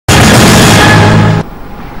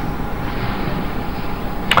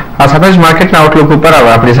સાથે જ માર્કેટના આઉટલુક ઉપર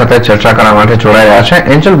આપણી સાથે ચર્ચા કરવા માટે જોડાઈ રહ્યા છે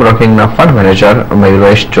એન્જલ બ્રોકિંગના ફંડ મેનેજર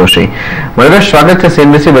મયુરેશ જોશી. મયુરેશ, સ્વાગત છે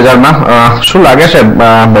સીએનબીસી બજારમાં. શું લાગે છે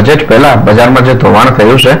બજેટ પહેલા બજારમાં જે ધોવાણ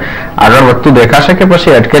થયું છે આગળ વધતું દેખાશે કે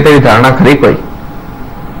પછી અટકે તેવી ધારણા ખરી કોઈ?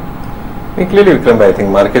 Clearly, Vikram, I think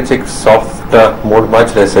markets એક soft mode માં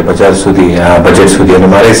જ રહેશે બજાર સુધી બજેટ સુધી, અને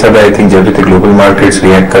મારા હિસાબે આઈ થિંક જેવી રીતે ગ્લોબલ માર્કેટ્સ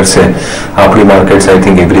રિએક્ટ કરશે આપણી માર્કેટ્સ આઈ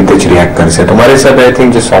થિંક એવી રીતે જ રિએક્ટ કરશે. તો મારા હિસાબે આઈ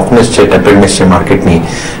થિંક જે સોફ્ટનેસ છે, ટેપેડનેસ છે માર્કેટની,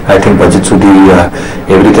 આઈ થિંક બજેટ સુધી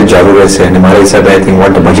એવી રીતે ચાલુ રહેશે. અને મારા હિસાબે I think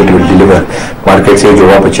vote the budget will deliver markets એ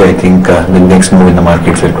જોવા પછી I think the next move in the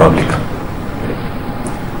market will probably કમ.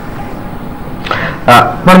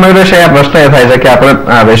 પણ મયુરેશ, અહીંયા પ્રશ્ન એ થાય છે કે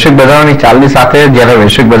આપણે વૈશ્વિક બજારોની ચાલની સાથે જ્યારે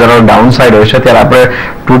વૈશ્વિક બજારો ડાઉન સાઇડ હોય છે ત્યારે આપણે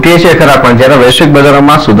તૂટીએ છીએ ખરા, પણ જ્યારે વૈશ્વિક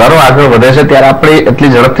બજારોમાં સુધારો આગળ વધે છે ત્યારે આપણે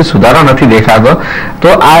એટલી ઝડપથી સુધારો નથી દેખાતો.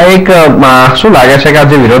 તો આ એક શું લાગે છે કે આ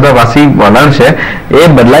જે વિરોધાભાસી વલણ છે એ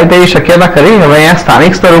બદલાય તેવી શક્યતા ખરી? હવે અહીંયા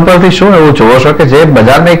સ્થાનિક સ્તર ઉપરથી શું એવું જોવો છો કે જે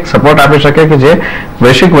બજારને એક સપોર્ટ આપી શકે કે જે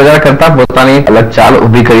વૈશ્વિક બજાર કરતા પોતાની અલગ ચાલ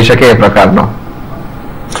ઊભી કરી શકે એ પ્રકારનો?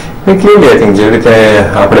 ક્લિયરલી આઈ થિંક જેવી રીતે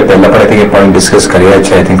આપણે પહેલા પણ I think A point discuss કર્યા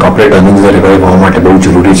છે. I think corporate earnings revive હોવા માટે બહુ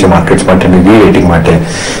જરૂરી છે માર્કેટ્સ માટે અને રી-રેટિંગ માટે,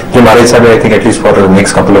 જે મારા હિસાબે I think at least four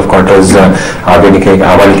next couple of quarters આવવાની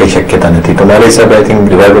કંઈ શક્યતા નથી. તો મારા હિસાબે I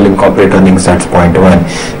think revival in corporate earnings, that's point one.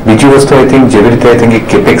 બીજી વસ્તુ આઈ થિંક જેવી રીતે આઈ થિંક એક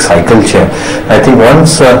કેપેક્સ સાયકલ છે. I think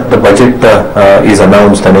once the budget is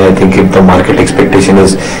અનાઉન્સ્ડ અને I think if the market expectation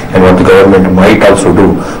is and what the government might also do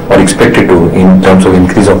or expected to in terms of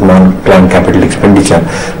increase of non-planned capital expenditure,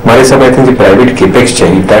 મારા હિસાબે I think the private capex છે,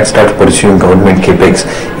 if that starts pursuing government capex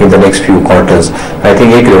in the next few quarters, I think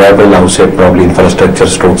એક revival આવશે, probably infrastructure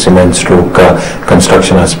stroke cement stroke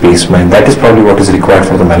construction or space mine. That is probably what is required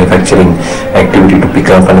for the manufacturing activity to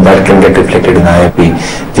pick up, and that can get reflected in IIP.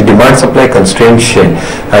 The demand supply constraints છે,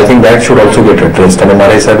 I think that should also get addressed. અને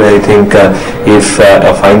મારા હિસાબે I think if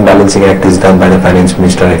a fine balancing act is done by the finance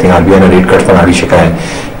minister, I think RBI ના rate cut પણ આવી શકાય.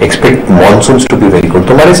 Expect monsoons to be very good.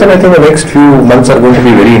 So મારી હિસાબે I think the next few months are going to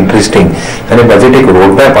be very interesting. અને budget એક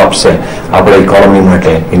roadmap આપશે આપણા ઇકોનોમી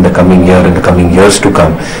માટે in the coming year and the coming years to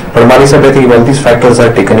come. પણ મારી હિસાબે I think all these factors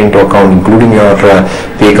are taken into account, including your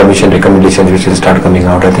pay commission recommendations which will start coming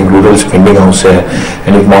out. I think rural spending આવશે,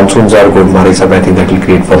 and if monsoons are good, મારી હિસાબે I think that will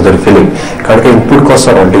create further filling. કારણ કે input costs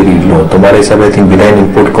are already low. તો મારી હિસાબે I think benign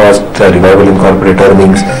input cost, revival in corporate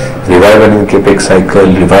earnings, revival in capex cycle,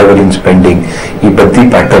 revival in spending, એ બધી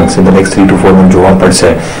patterns in the next 3 to 4 months જોવા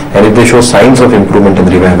પડશે. And if they show signs of improvement and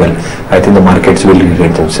revival, I think the markets will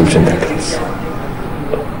re-rate themselves in that case.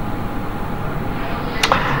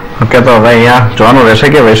 Okay, તો હવે અહીંયા જોવાનું રહેશે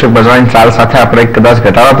કે વૈશ્વિક બજારની ચાલ સાથે આપણે કદાચ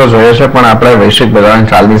ઘટાડો તો જોઈએ છે, પણ આપણે વૈશ્વિક બજારની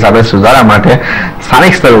ચાલની સાથે સુધારા માટે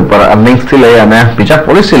સ્થાનિક સ્તર ઉપર અર્નિંગ્સથી લઈ અને બીજા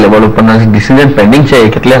પોલિસી લેવલ ઉપરના જે ડિસિઝન પેન્ડિંગ છે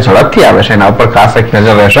એ કેટલી ઝડપથી આવે છે એના ઉપર ખાસ એક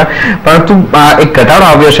નજર રહેશે. પરંતુ એક ઘટાડો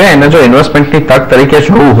આવ્યો છે એને જો ઇન્વેસ્ટમેન્ટની તક તરીકે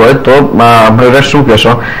જોવું હોય તો મયુરેશ શું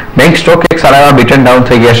કહેશો? બેંક સ્ટોક એક સારા એવા બીટન ડાઉન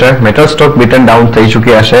થઈ ગયા છે, મેટલ સ્ટોક બીટન ડાઉન થઈ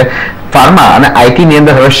ચૂક્યા છે, ફાર્મા અને આઈટીની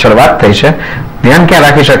અંદર હવે શરૂઆત થઈ છે. ધ્યાન ક્યાં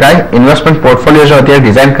રાખી શકાય? ઇન્વેસ્ટમેન્ટ પોર્ટફોલિયો જો અત્યારે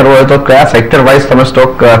ડિઝાઇન કરવો હોય તો કયા સેક્ટર વાઇઝ તમે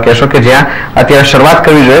સ્ટોક કહેશો કે જ્યાં અત્યારે શરૂઆત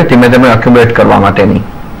કરવી જોઈએ ધીમે ધીમે એક્યુમ્યુલેટ કરવા માટેની?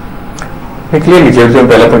 ક્લિયરલી જેવી રીતે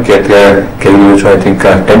પહેલા પણ કહી રહ્યું છું, આઈ થિંક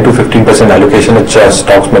 10 to 15% એલોકેશન જ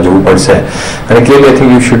સ્ટોક્સમાં જવું પડશે. અને clearly I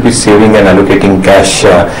think you should be saving and એલોકેટિંગ cache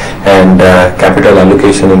and capital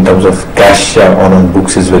allocation in terms of cash on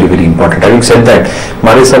books is very, very important. Having said that,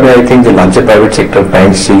 મારા હિસાબે I think the larger private sector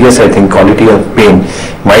banks, yes, I think quality of pain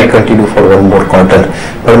might continue for one more quarter.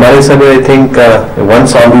 But મારા હિસાબે I think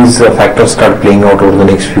once all these factors start playing out over the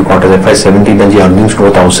next few quarters, FY17 ના જે earnings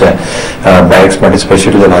growth આવશે banks માટે,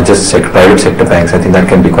 especially the largest private sector banks, I think that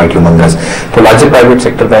can be quite humongous. So larger private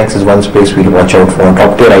sector banks is one space we'll watch out for.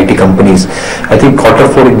 Top tier IT companies, I think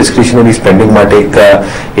Q4 એક discretionary spending માટે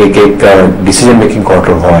એક decision making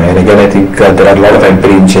quarter હોય. And again I think there are a lot of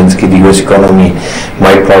apprehensions कि the US economy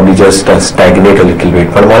might probably just stagnate a little bit.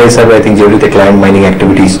 પણ મારા હિસાબે I think જેવી રીતે client mining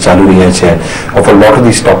activities ચાલુ રહ્યા છે of a lot of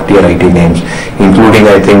these top tier IT names, including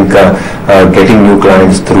I think getting new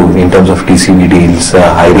clients through in terms of TCV deals,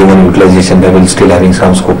 hiring and utilization level still having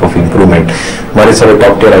some scope of improvement. મારા હિસાબે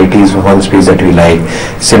top tier IT is one space that we like.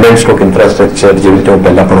 Cement stock infrastructure જેવી રીતે હું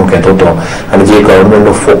પહેલા પણ હું કહેતો હતો, અને જે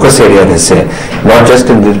ગવર્મેન્ટનો ફોકસ એરિયા રહેશે, not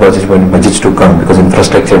just in this budget but in budgets to come, because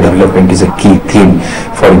infrastructure development is a key theme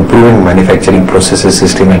for improving manufacturing processes,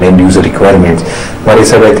 system and end user requirements. મારા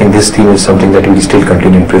હિસાબે I think this theme is something that we will still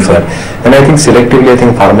continue to prefer. And I think selectively I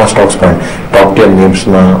think pharma stocks પણ top tier names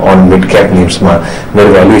on mid cap names where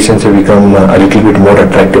valuations have become a little bit more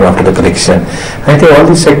attractive after the correction. I think all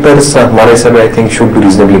these sectors મારા હિસાબે I think should be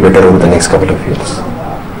reasonably better over the next couple of years.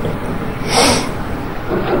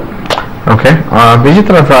 Okay, બીજી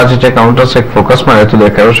તરફ આજે જે counters એક ફોકસમાં રહેતું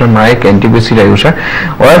દેખાયું છે એમાં એક એનટીપીસી રહ્યું છે.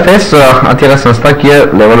 ઓએફએસ અત્યારે સંસ્થાકીય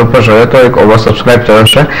લેવલ ઉપર જોઈએ તો એક ઓવર સબસ્ક્રાઇબ થયો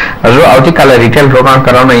છે. હજુ આવતીકાલે રિટેલ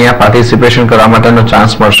રોકાણકારોને અહીંયા પાર્ટિસિપેશન કરવા માટેનો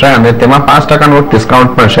ચાન્સ મળશે અને તેમાં 5%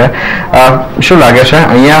 ડિસ્કાઉન્ટ પણ છે. શું લાગે છે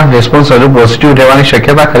અહીંયા રિસ્પોન્સ હજુ પોઝિટિવ રહેવાની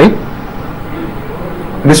શક્યતા ખરી?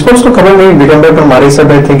 રિસ્પોન્સ તો ખબર નહીં દિગંબર, પણ મારી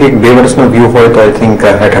હિસાબે આઈ થિંક એક 2 વર્ષનો વ્યૂ હોય તો આઈ થિંક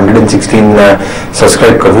એટ 116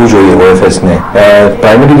 સબસ્ક્રાઇબ કરવું જોઈએ OFS ને.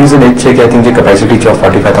 પ્રાઇમરી રીઝન એ જ છે કે આઈ થિંક જે કેપેસિટી છે ઓફ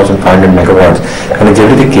 45,500 મેગાવોટ્સ અને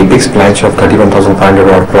જેવી રીતે કેપેક્સ પ્લાન છે of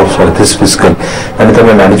 31,500 crores for this fiscal, અને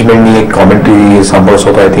તમે મેનેજમેન્ટની એક કોમેન્ટ્રી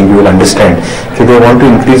સાંભળશો તો I think you will understand કે they want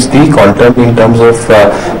to increase the quantum in terms of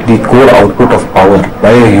the core output of power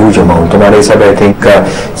by a huge amount. તો મારા હિસાબે I think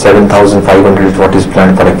 7,500 is what is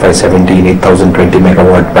planned for FY17, 8,020 megawatts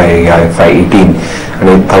by FY18 and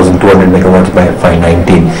 8,200 megawatts by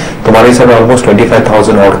FY19. So my hisabe almost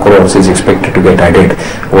 25,000 odd crores is expected to get added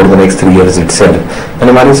over the next 3 years itself.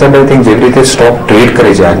 And my hisabe I think જેવી રીતે stock trade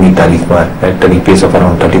કરે છે આજની તારીખમાં at an EPS of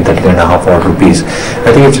around 13.5 odd rupees,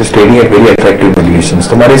 I think it's trading at very attractive valuations.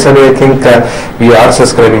 So my hisabe I think we are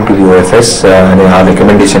subscribing to the OFS and our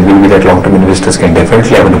recommendation will be that long-term investors can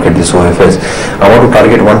definitely have a look at this OFS. I want to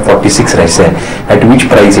target 146 રહેશે, at which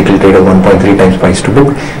price it will trade at 1.3 times price to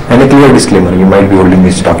book. And a clear disclaimer, we might be holding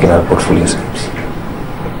this stock in our portfolio.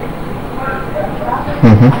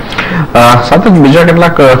 સાથે બીજા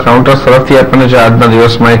કેટલાક counters તરફથી આપણને જે આજના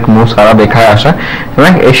દિવસમાં એક મૂવ સારા દેખાયા છે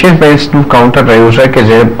એમાં એશિયન પેઇન્ટ્સનું કાઉન્ટર રહ્યું છે કે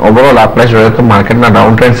જે ઓવરઓલ આપણે જોઈએ તો માર્કેટના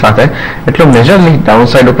ડાઉન ટ્રેન્ડ સાથે એટલું મેજરલી ડાઉન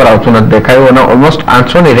સાઇડ ઉપર આવતું નથી દેખાયું અને ઓલમોસ્ટ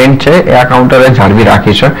 800 ની રેન્જ છે એ આ કાઉન્ટરે જાળવી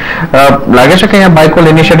રાખી છે. લાગે છે કે અહીંયા બાય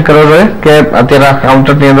કોલ ઇનિશિયેટ કરવો જોઈએ કે અત્યારે આ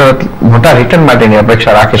કાઉન્ટરની અંદર મોટા રિટર્ન માટેની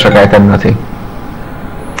અપેક્ષા રાખી શકાય તેમ નથી?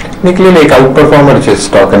 ક્લિયરલી એક આઉટ પરફોર્મર છે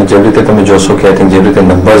સ્ટોક, અને જેવી રીતે તમે જોશો કે આઈ થિંક જેવી રીતે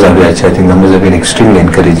નંબર્સ આવ્યા છે I think numbers have been extremely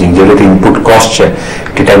encouraging. જેવી રીતે ઇનપુટ કોસ્ટ છે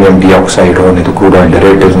ટિટાનિયમ ડિઓક્સાઇડ હોય ને તો ક્રૂડ ઓઇલ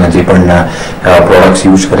ડેરિવેટિવ્સના જે પણ પ્રોડક્ટ્સ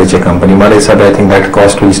યુઝ કરે છે કંપની, મારા હિસાબે I think that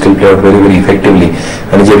cost will steel play out very very effectively.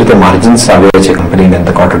 અને જેવી રીતે માર્જિન્સ આવ્યા છે કંપનીને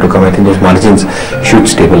અંદર quarter to come, I think those margins should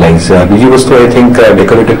સ્ટેબલાઇઝ. બીજી વસ્તુ આઈ થિંક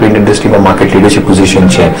ડેકોરેટિવ પેઇન્ટ ઇન્ડસ્ટ્રીમાં માર્કેટ લીડરશિપ પોઝિશન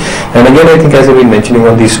છે. And again I think as I bin મેન્શનિંગ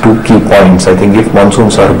on this 2 key points, I think if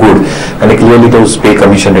મોન્સૂન્સ are good અને clearly those pay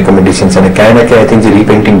commission recommendations અને I think the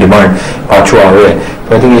repainting demand પાછું આવે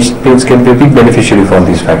તો I think it can be a big beneficiary for all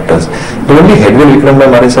these factors. The only headwind Vikram by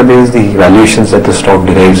મારા હિસાબે is the valuations that the stock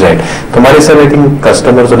derives at. તો મારા હિસાબે I think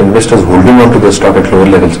customers or investors holding on to the stock at lower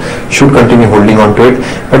levels should continue holding on to it,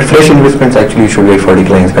 but fresh investments actually should wait for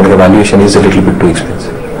declines because the valuation is a little bit too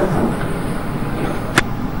expensive.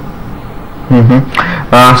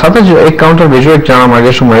 સાથે જ એક counter બીજું એક જાણવા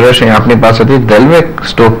માંગે છું મયુરેશ, આપની પાસેથી રેલવે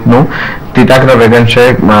સ્ટોકનું ટીટાગ્રા વેગન છે,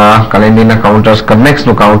 કાલિંદીના કાઉન્ટર્સ,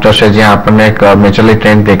 કનેક્સનું કાઉન્ટર છે જ્યાં આપણને એક મેજરલી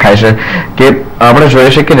ટ્રેન્ડ દેખાય છે કે આપણે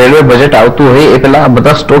જોઈએ છે કે રેલવે બજેટ આવતું હોય એ પહેલા આ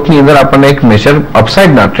બધા સ્ટોકની અંદર આપણને એક મેજર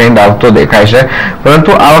અપસાઇડના ટ્રેન્ડ આવતો દેખાય છે,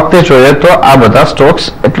 પરંતુ આ વખતે જોઈએ તો આ બધા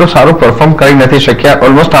સ્ટોક્સ એટલું સારું પરફોર્મ કરી નથી શક્યા.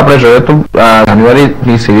 ઓલમોસ્ટ આપણે જોઈએ તો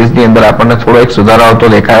જાન્યુઆરીની સિરીઝની અંદર આપણને થોડો એક સુધારો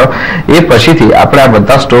આવતો દેખાયો, એ પછીથી આપણે આ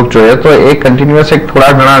બધા સ્ટોક જોઈએ તો એ કન્ટિન્યુઅસ એક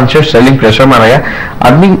થોડા ઘણા અંશે સેલિંગ પ્રેશરમાં રહ્યા.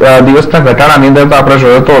 આજની દિવસના ઘટાડાની અંદર તો આપણે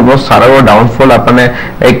જોઈએ તો ઓલમોસ્ટ સારો એવો ડાઉનફોલ આપણને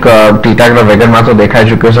એક ટીટાગ્રા વેગનમાં તો દેખાઈ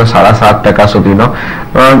ચૂક્યો છે 7.5% સુધીનો.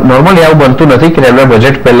 નોર્મલી આવું બનતું નથી કે રેલવે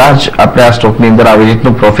બજેટ પહેલા જ આપણે આ સ્ટોકની અંદર આવી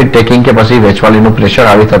રીતનું પ્રોફિટ ટેકિંગ કે પછી વેચવાલીનું પ્રેશર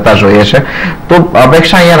આવી થતા જોઈએ છે. તો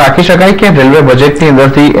અપેક્ષા અહીંયા રાખી શકાય કે રેલવે બજેટની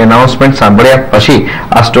અંદરથી એનાઉન્સમેન્ટ સાંભળ્યા પછી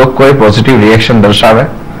આ સ્ટોક કોઈ પોઝિટિવ રિએક્શન દર્શાવે?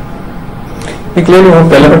 ક્લિયરલી હું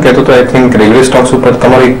પહેલા પણ કહેતો હતો આઈ થિંક રેલવે સ્ટોક્સ ઉપર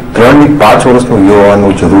તમારે 3 થી 5 વર્ષનું વ્યૂ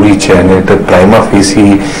હોવાનું જરૂરી છે, અને પ્રાઇમા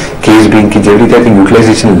ફેસી કેસ બિંગ કે જેવી રીતે I think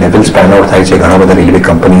utilization levels pen out થાય છે ઘણા બધા railway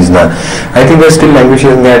કંપનીઝના. I think there steel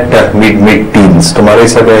લેંગ્વેજિંગ at mid teens. તો મારા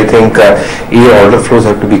હિસાબે I think A order flows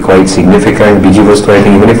have to B quite significant. બીજી વસ્તુ I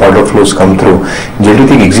think even if order flows come through જેવી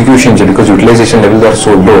રીતે એક્ઝિક્યુશન છે because utilization levels are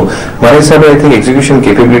so લો, મારા હિસાબે I think execution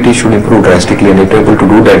capability should improve drastically and it able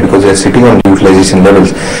to do that because they are sitting on utilization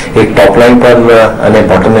levels. એક ટોપ line પર અને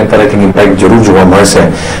bottom line પર I think impact જરૂર જોવા મળશે,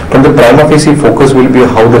 પણ the prima facie focus will B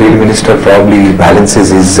how the rail minister probably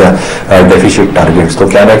બેલેન્સીસ his deficit targets. So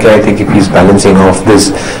क्या ना क्या I think if he's balancing off this,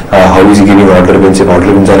 how is he giving order wins? If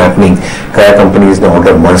order wins are happening, kaya companies the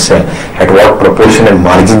order merge at what proportion and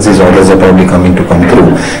margins these orders are probably coming to come through.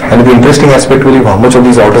 And the interesting aspect will be how much of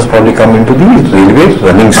these orders probably come into the railway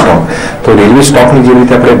running stock. So railway stock ની જે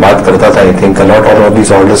રીતે આપણે વાત કરતા હતા, I think a lot of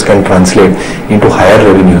these orders can translate into higher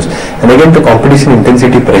revenues. And again the competition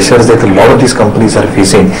intensity pressures that a lot of these companies are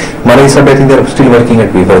facing, મારા હિસાબે I think they are still working at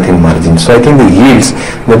wafer thin margins. So I think the yields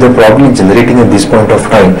that they're probably generating at this point of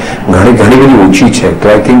time ઘણી બધી ઓછી છે. So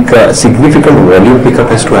I think significant volume pickup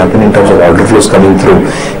has to happen in terms of order flows coming through,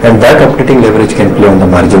 and that operating leverage can play on the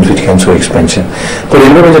margins which can show expansion. So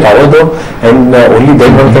railway budget આવો દો, and only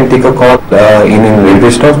then one can take a call in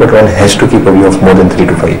railway stocks, but one has to keep a view of more than 3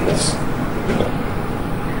 to 5 years.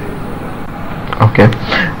 Okay,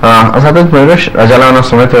 સાથે જ મયુરેશ અજાલાનો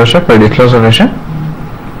સમય થયો છે, કોઈ disclosure રહેશે?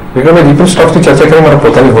 Because मैं दीपक स्टॉक्स की चर्चा करें, हमारा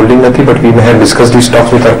પોતાની હોલ્ડિંગ નથી, but we may have discussed these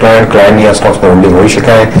stocks with our client ની આ સ્ટોક્સ માં હોલ્ડિંગ હોઈ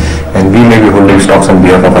શકાય, and we may be holding stocks on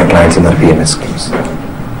behalf of our clients in our PMS schemes.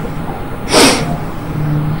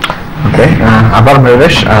 Okay, આભાર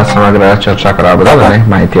મયુરેશ સમગ્ર ચર્ચા કરવા બદલ અને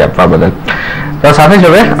માહિતી આપવા બદલ. તો સાથે જ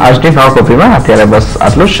હવે આજની ભાવ કોપીમાં અત્યારે બસ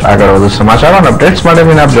આટલું જ. આગળ વધુ સમાચારો અને અપડેટ્સ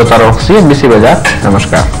માટે આપ જોતા રહો CNBC બજાર.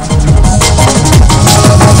 નમસ્કાર.